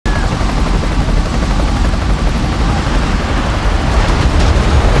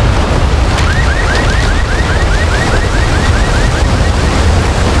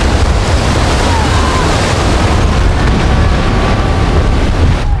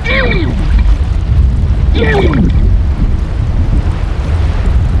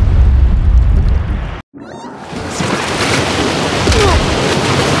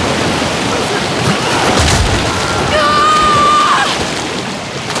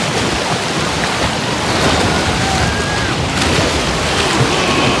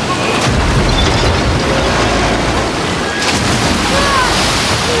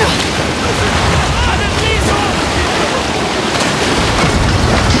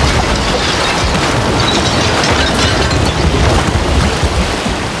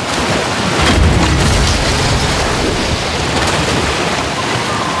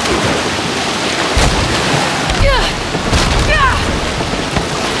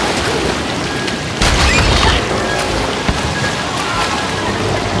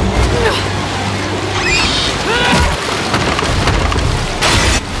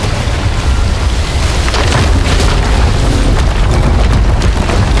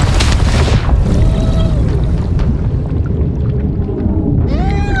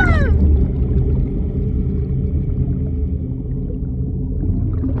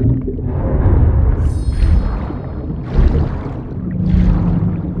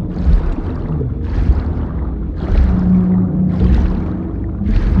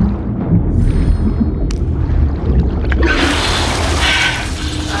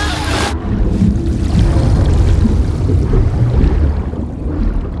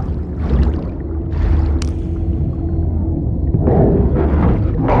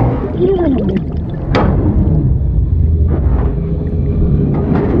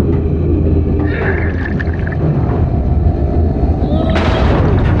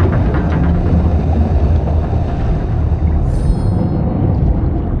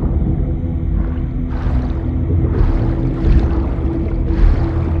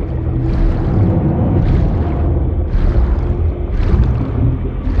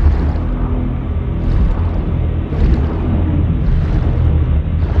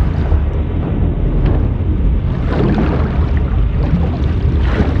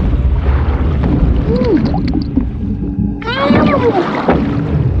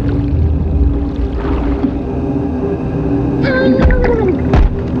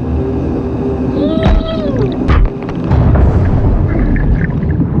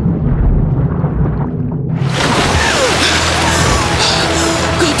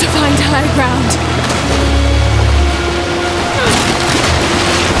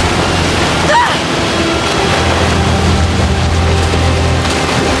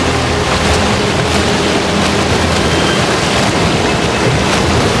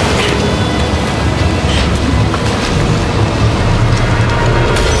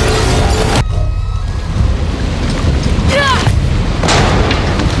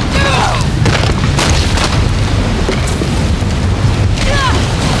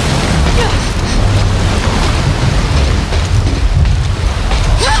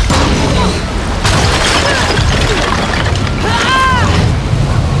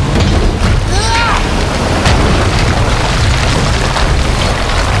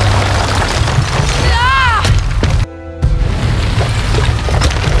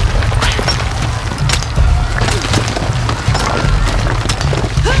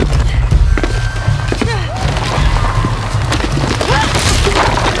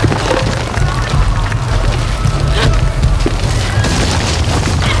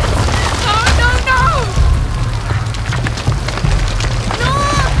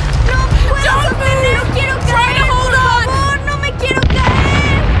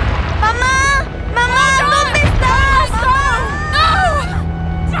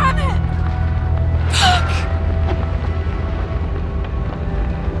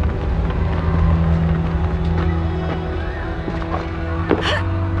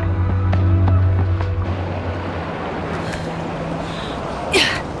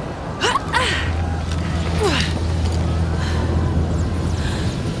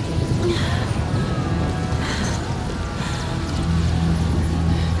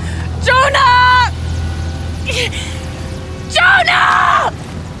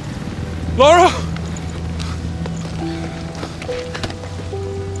Laura?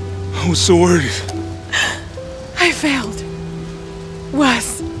 I was so worried. I failed.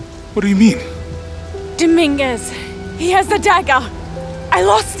 Worse. What do you mean? Dominguez. He has the dagger. I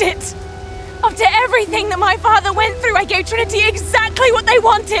lost it. After everything that my father went through, I gave Trinity exactly what they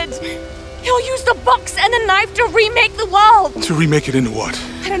wanted. He'll use the box and the knife to remake the world. To remake it into what?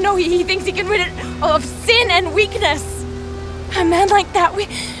 I don't know. He thinks he can rid it of sin and weakness. A man like that, we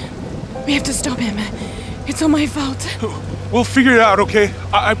have to stop him. It's all my fault. We'll figure it out, okay?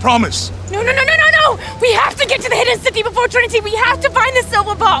 I promise. No. We have to get to the hidden city before Trinity. We have to find the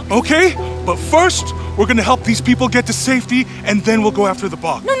silver box. Okay, but first, We're gonna help these people get to safety, and then we'll go after the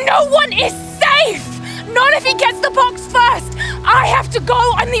box. No, no one is safe! Not if he gets the box first! I have to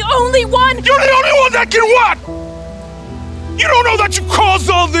go! I'm the only one! You're the only one that can what? You don't know that you caused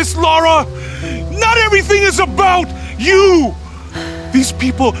all this, Lara! Not everything is about you! These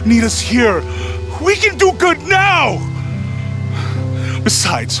people need us here. We can do good now!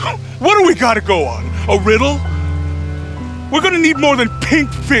 Besides, what do we gotta go on? A riddle? We're gonna need more than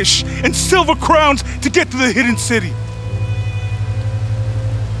pink fish and silver crowns to get to the hidden city.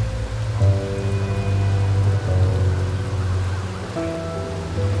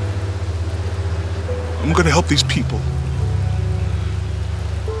 I'm gonna help these people.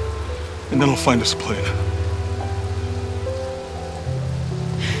 And then I'll find us a plane.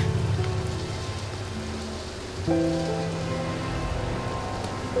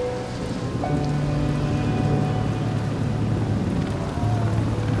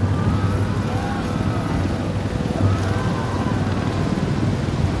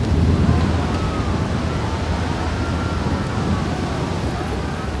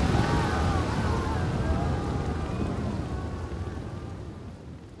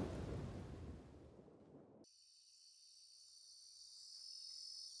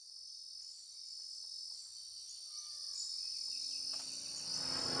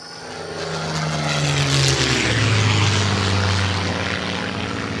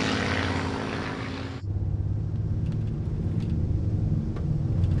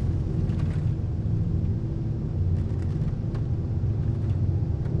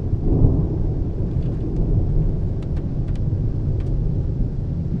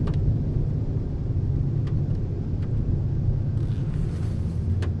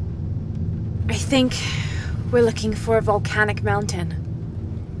 I think we're looking for a volcanic mountain.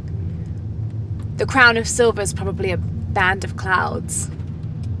 The crown of silver is probably a band of clouds.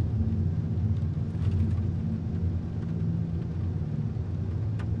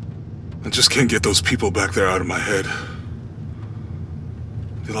 I just can't get those people back there out of my head.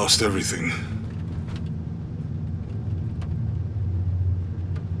 They lost everything.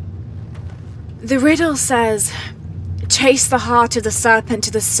 The riddle says, chase the heart of the serpent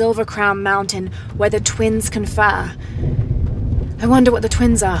to the Silver Crown Mountain where the twins confer. I wonder what the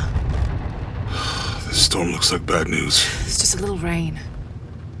twins are. This storm looks like bad news. It's just a little rain.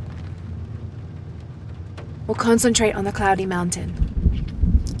 We'll concentrate on the Cloudy Mountain.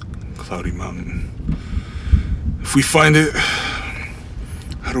 Cloudy Mountain. If we find it,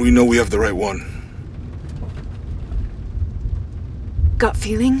 how do we know we have the right one? Gut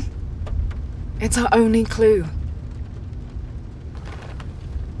feeling? It's our only clue.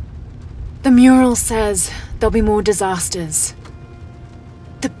 The mural says there'll be more disasters.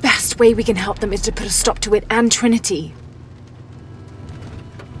 The best way we can help them is to put a stop to it and Trinity.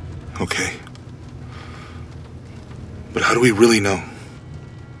 Okay. But how do we really know?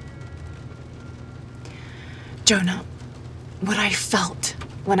 Jonah, what I felt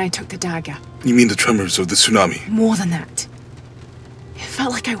when I took the dagger. You mean the tremors of the tsunami? More than that. It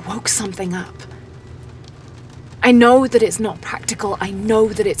felt like I woke something up. I know that it's not practical. I know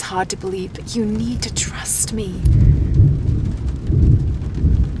that it's hard to believe, but you need to trust me.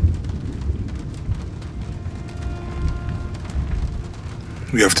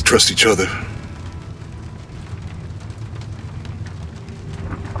 We have to trust each other.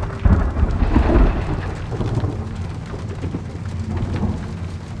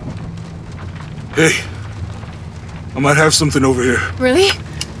 Hey, I might have something over here. Really?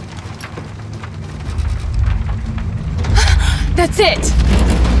 That's it!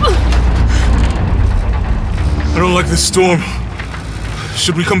 I don't like this storm.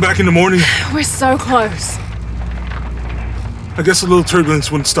 Should we come back in the morning? We're so close. I guess a little turbulence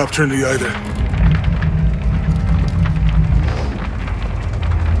wouldn't stop Trinity either.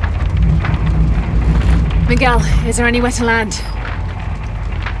 Miguel, is there anywhere to land?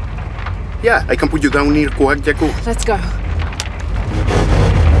 Yeah, I can put you down near Kuak Yaku. Let's go.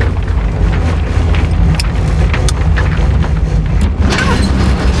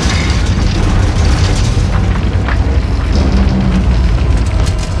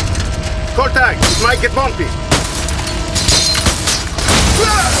 Contact! It might get bumpy.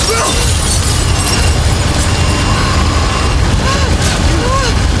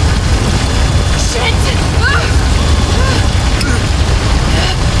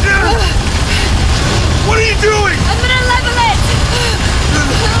 What are you doing? I'm gonna level it!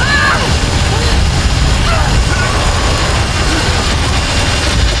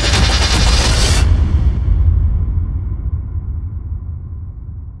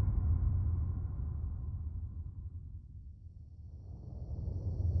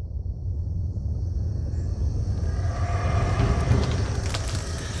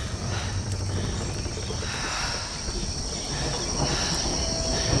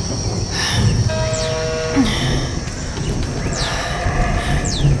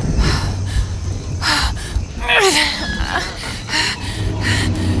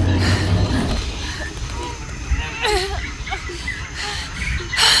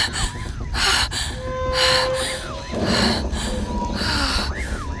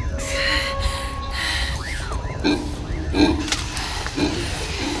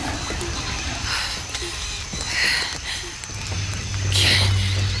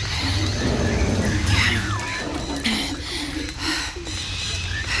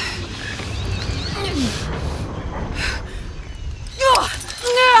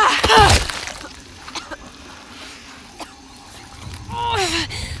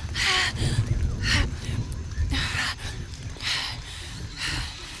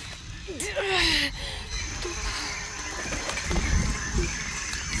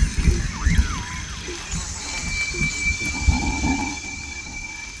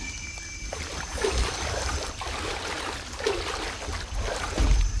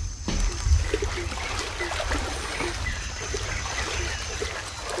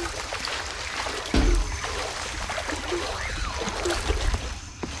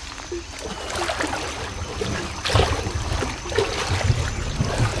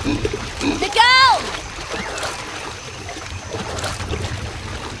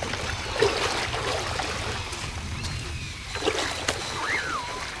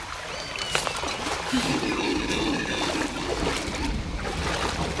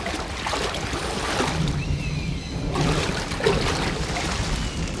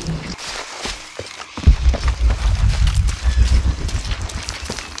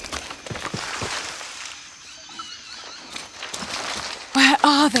 Where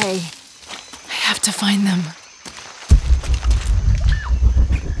are they? I have to find them.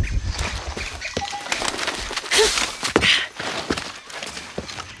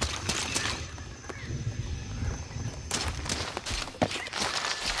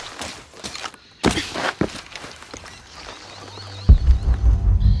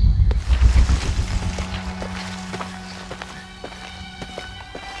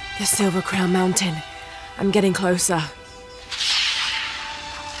 The Silver Crown Mountain. I'm getting closer.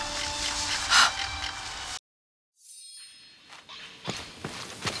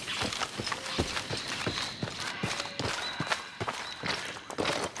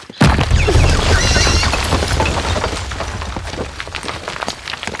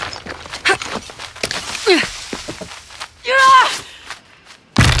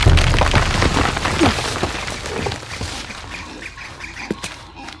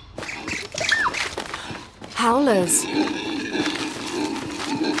 Howlers.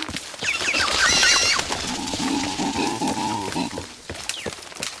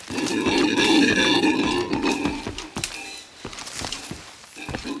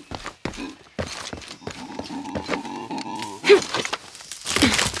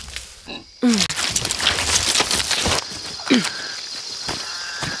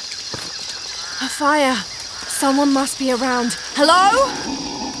 A fire. Someone must be around. Hello?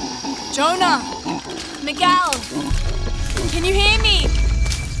 Jonah? Miguel? Can you hear me?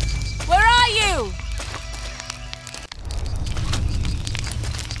 Where are you?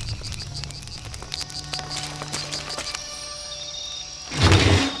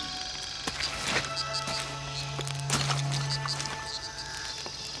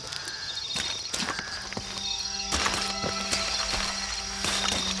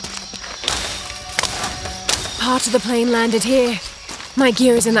 Part of the plane landed here. My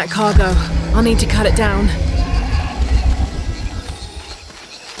gear is in that cargo. I'll need to cut it down.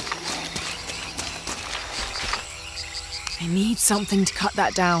 I need something to cut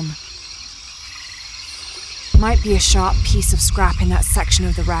that down. Might be a sharp piece of scrap in that section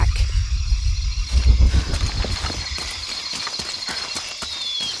of the wreck.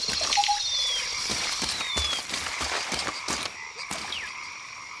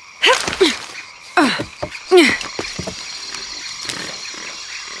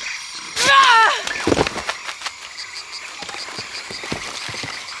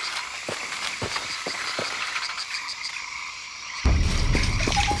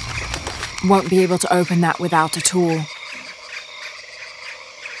 Won't be able to open that without a tool.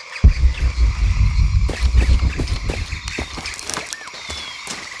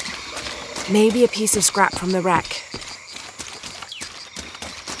 Maybe a piece of scrap from the wreck.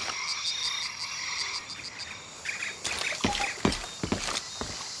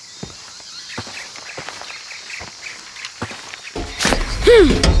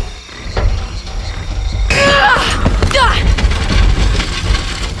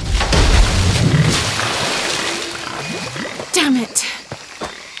 Damn it!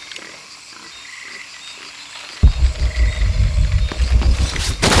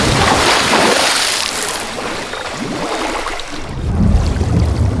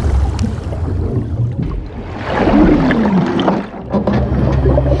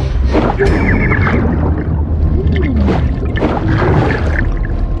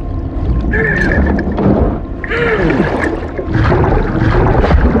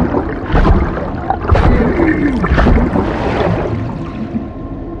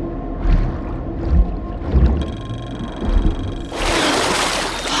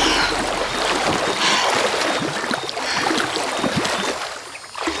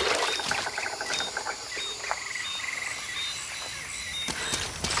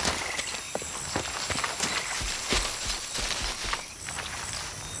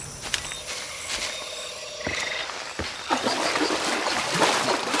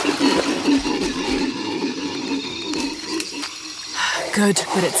 good,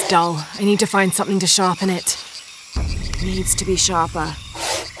 but it's dull. I need to find something to sharpen it. Needs to be sharper.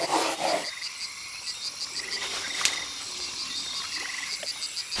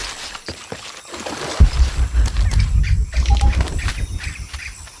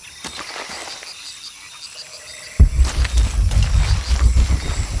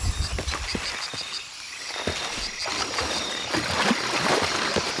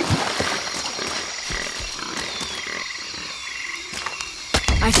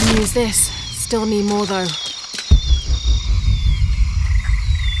 I can use this. Still need more though.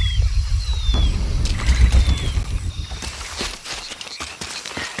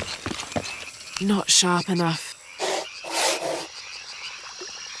 Not sharp enough.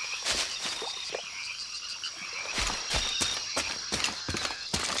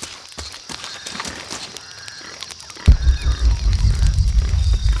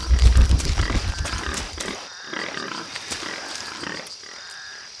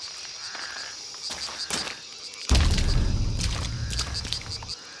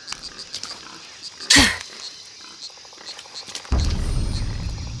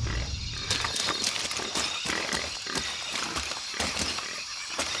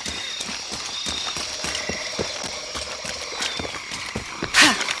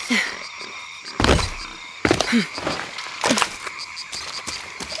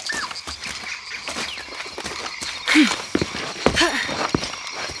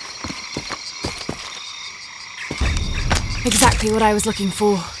 Exactly what I was looking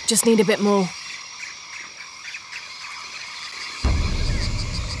for. Just need a bit more.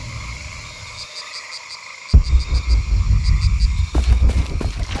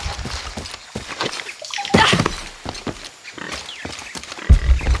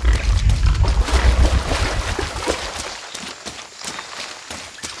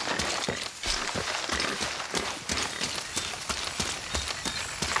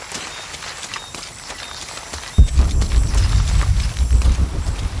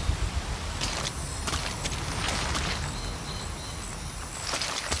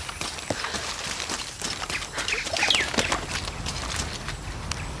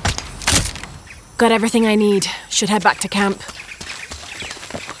 Got everything I need. Should head back to camp.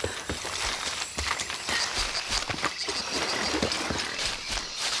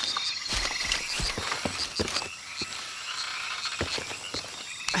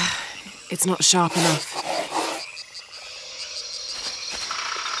 It's not sharp enough.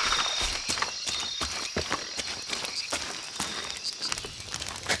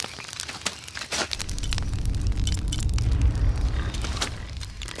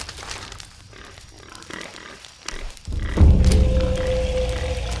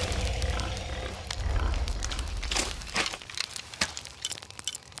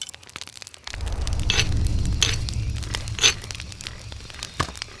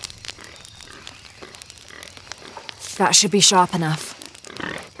 That should be sharp enough.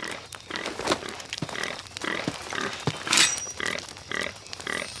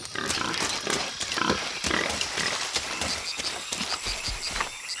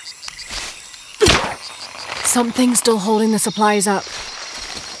 Something's still holding the supplies up.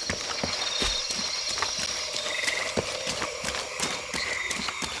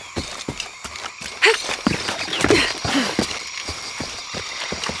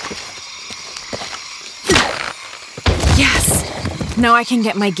 Now I can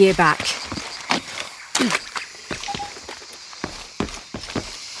get my gear back.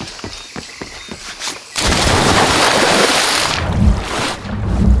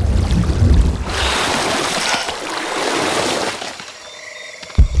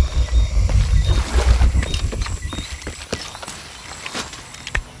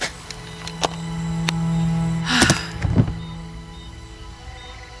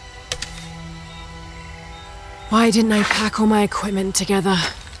 Why didn't I pack all my equipment together?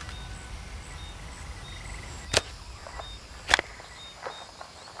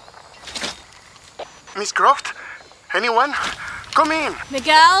 Miss Croft? Anyone? Come in!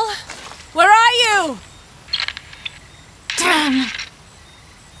 Miguel? Where are you? Damn!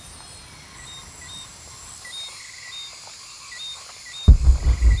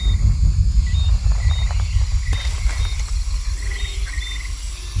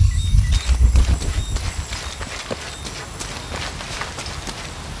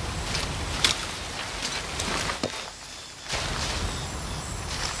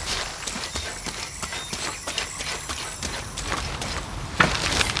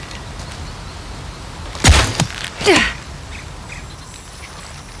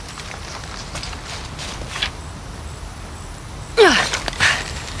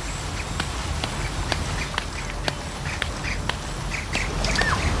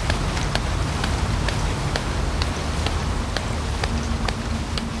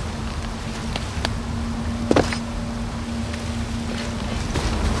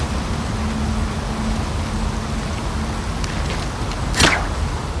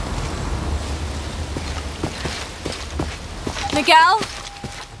 Miguel?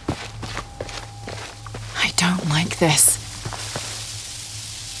 I don't like this.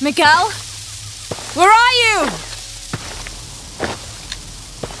 Miguel? Where are you?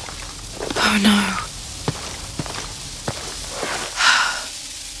 Oh no.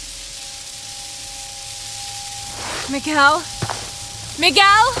 Miguel?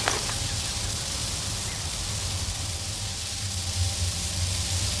 Miguel?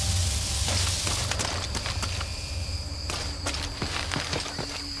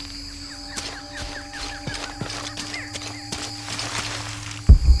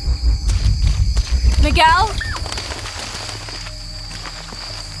 Miguel?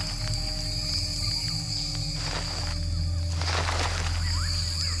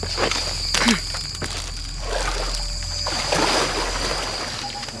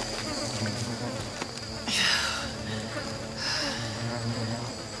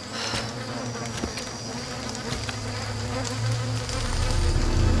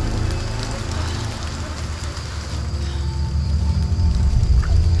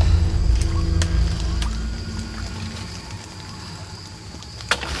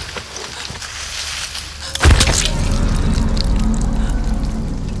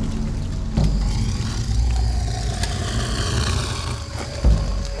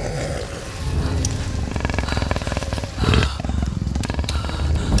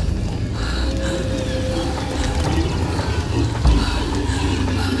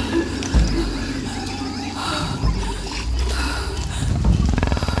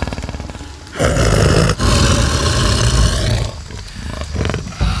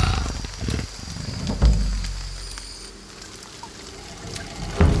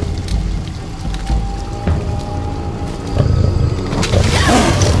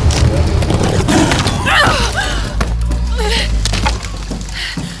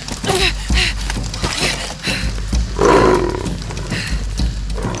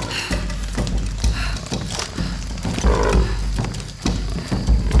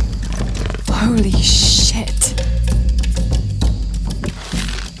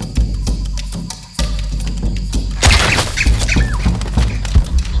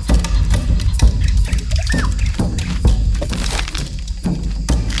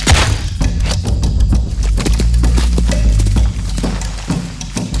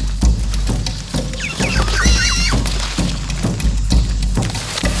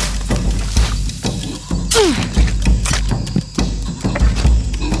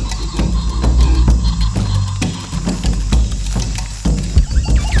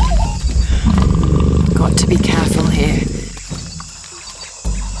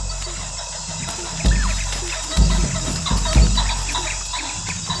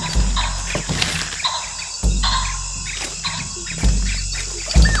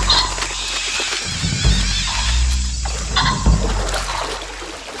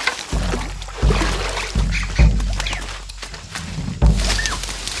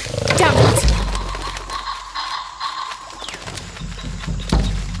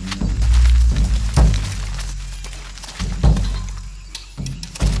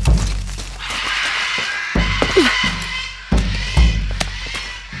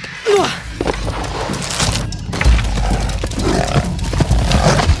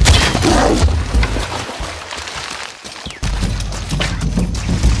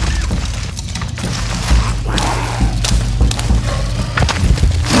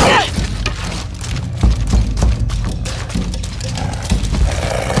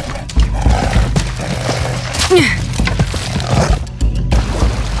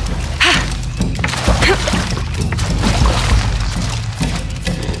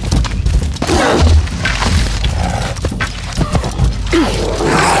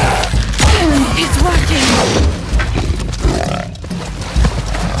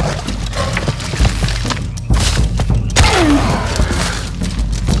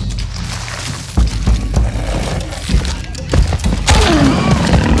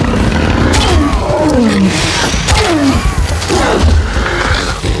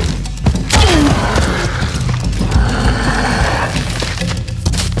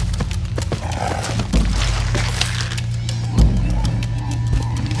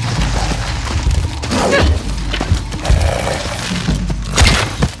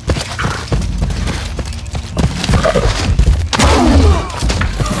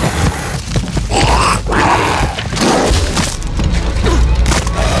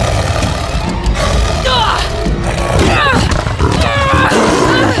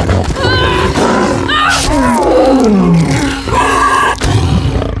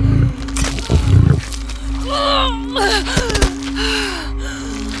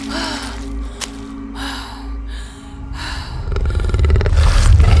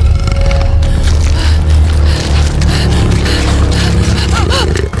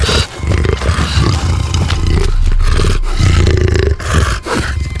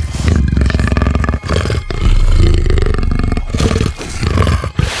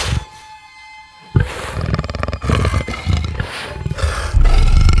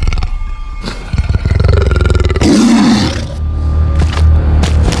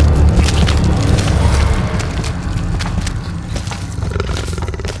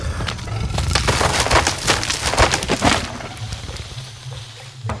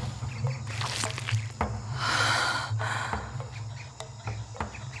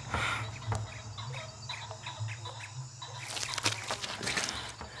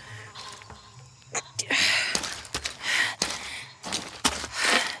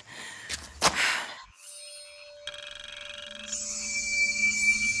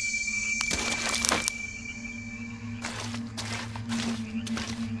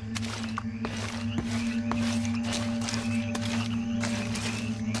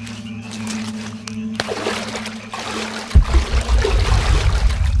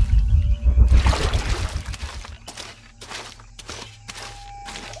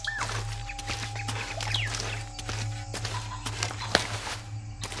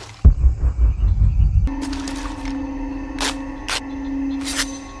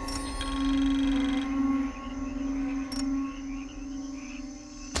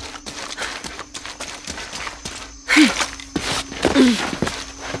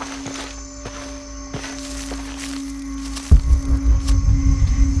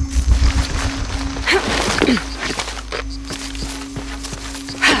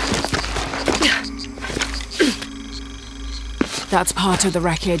 That's part of the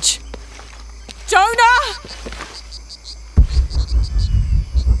wreckage. Jonah!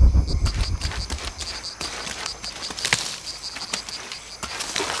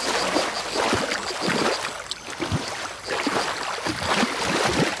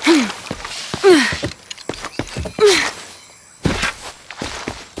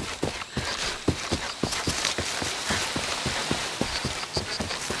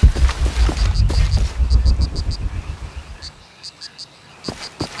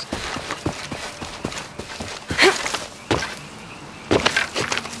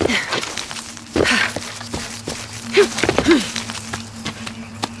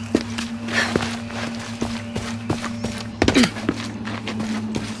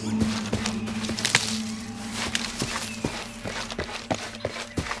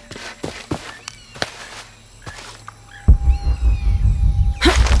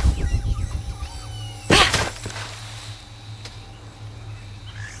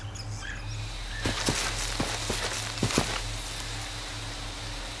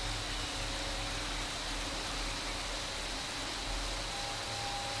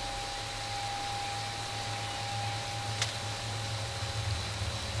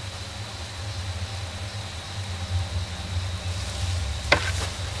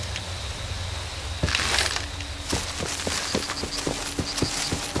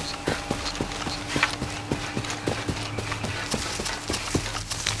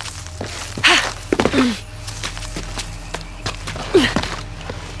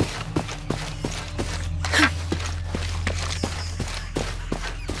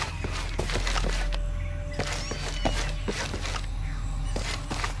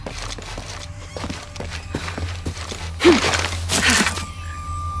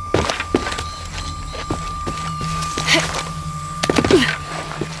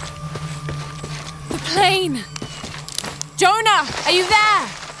 Jonah, are you there?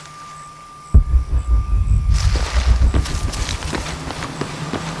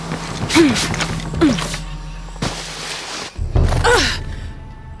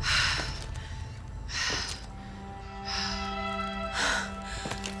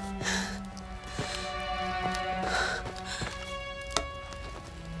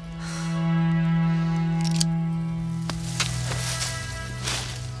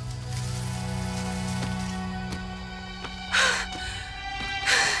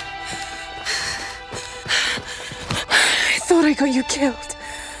 I thought I got you killed.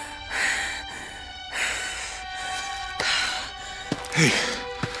 Hey,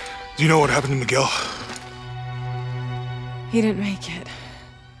 do you know what happened to Miguel? He didn't make it.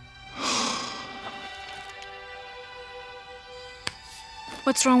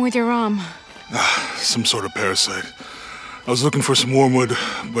 What's wrong with your arm? Some sort of parasite. I was looking for some wormwood,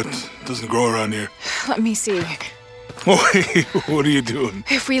 but it doesn't grow around here. Let me see. Oh, hey, what are you doing?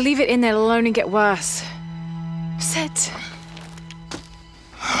 If we leave it in there, it'll only get worse. Sit.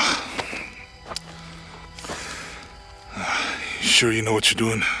 Sure you know what you're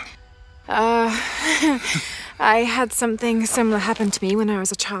doing? I had something similar happen to me when I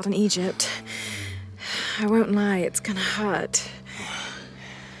was a child in Egypt. I won't lie, it's gonna hurt.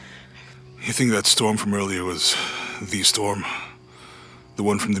 You think that storm from earlier was the storm? The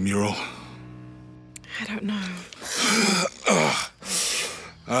one from the mural? I don't know.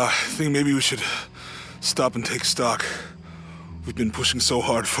 I think maybe we should stop and take stock. We've been pushing so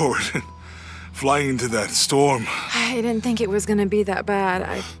hard forward and flying into that storm. I didn't think it was gonna be that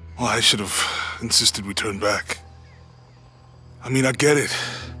bad. Well, I should have insisted we turn back. I mean, I get it.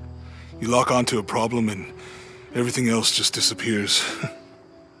 You lock onto a problem and everything else just disappears.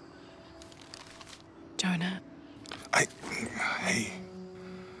 Jonah. Hey,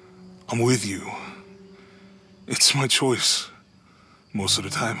 I'm with you. It's my choice, most of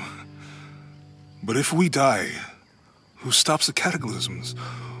the time. But if we die, who stops the cataclysms?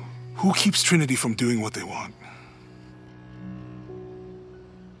 Who keeps Trinity from doing what they want?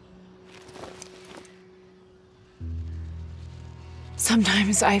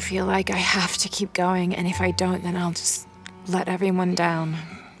 Sometimes I feel like I have to keep going, and if I don't, then I'll just let everyone down.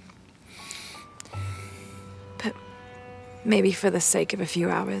 But maybe for the sake of a few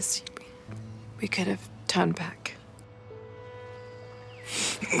hours, we could have turned back.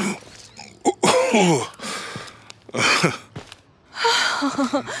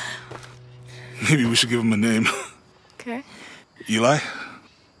 Maybe we should give him a name. Okay. Eli?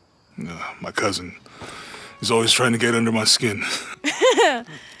 My cousin. He's always trying to get under my skin.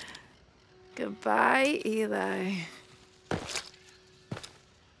 Goodbye, Eli.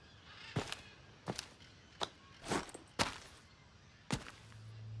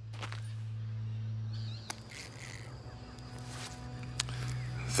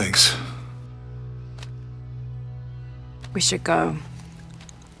 Thanks. We should go.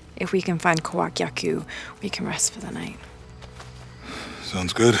 If we can find Kawakyaku, we can rest for the night.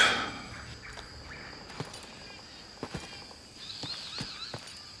 Sounds good.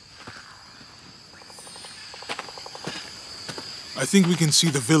 I think we can see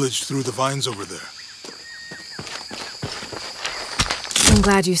the village through the vines over there. I'm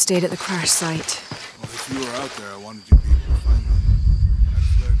glad you stayed at the crash site. Well, if you were out there, I wanted you to be able to find me. I'd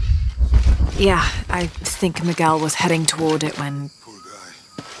fled. Yeah, I think Miguel was heading toward it when... Poor guy.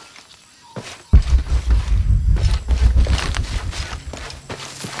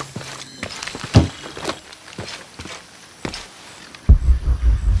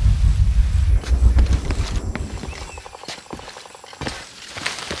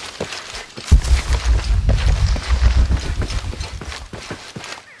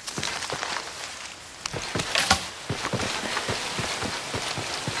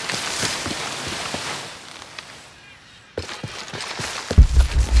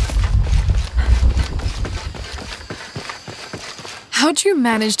 How'd you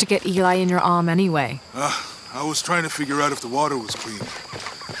manage to get Eli in your arm anyway? I was trying to figure out if the water was clean.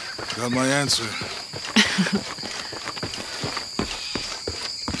 Got my answer.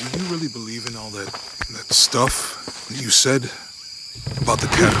 Do you really believe in all that stuff that you said? About the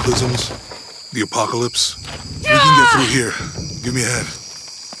cataclysms? The apocalypse? We can get through here. Give me a hand.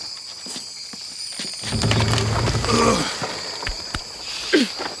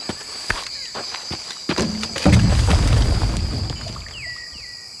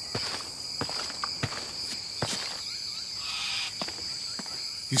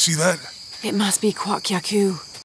 You see that? It must be Kawakyaku.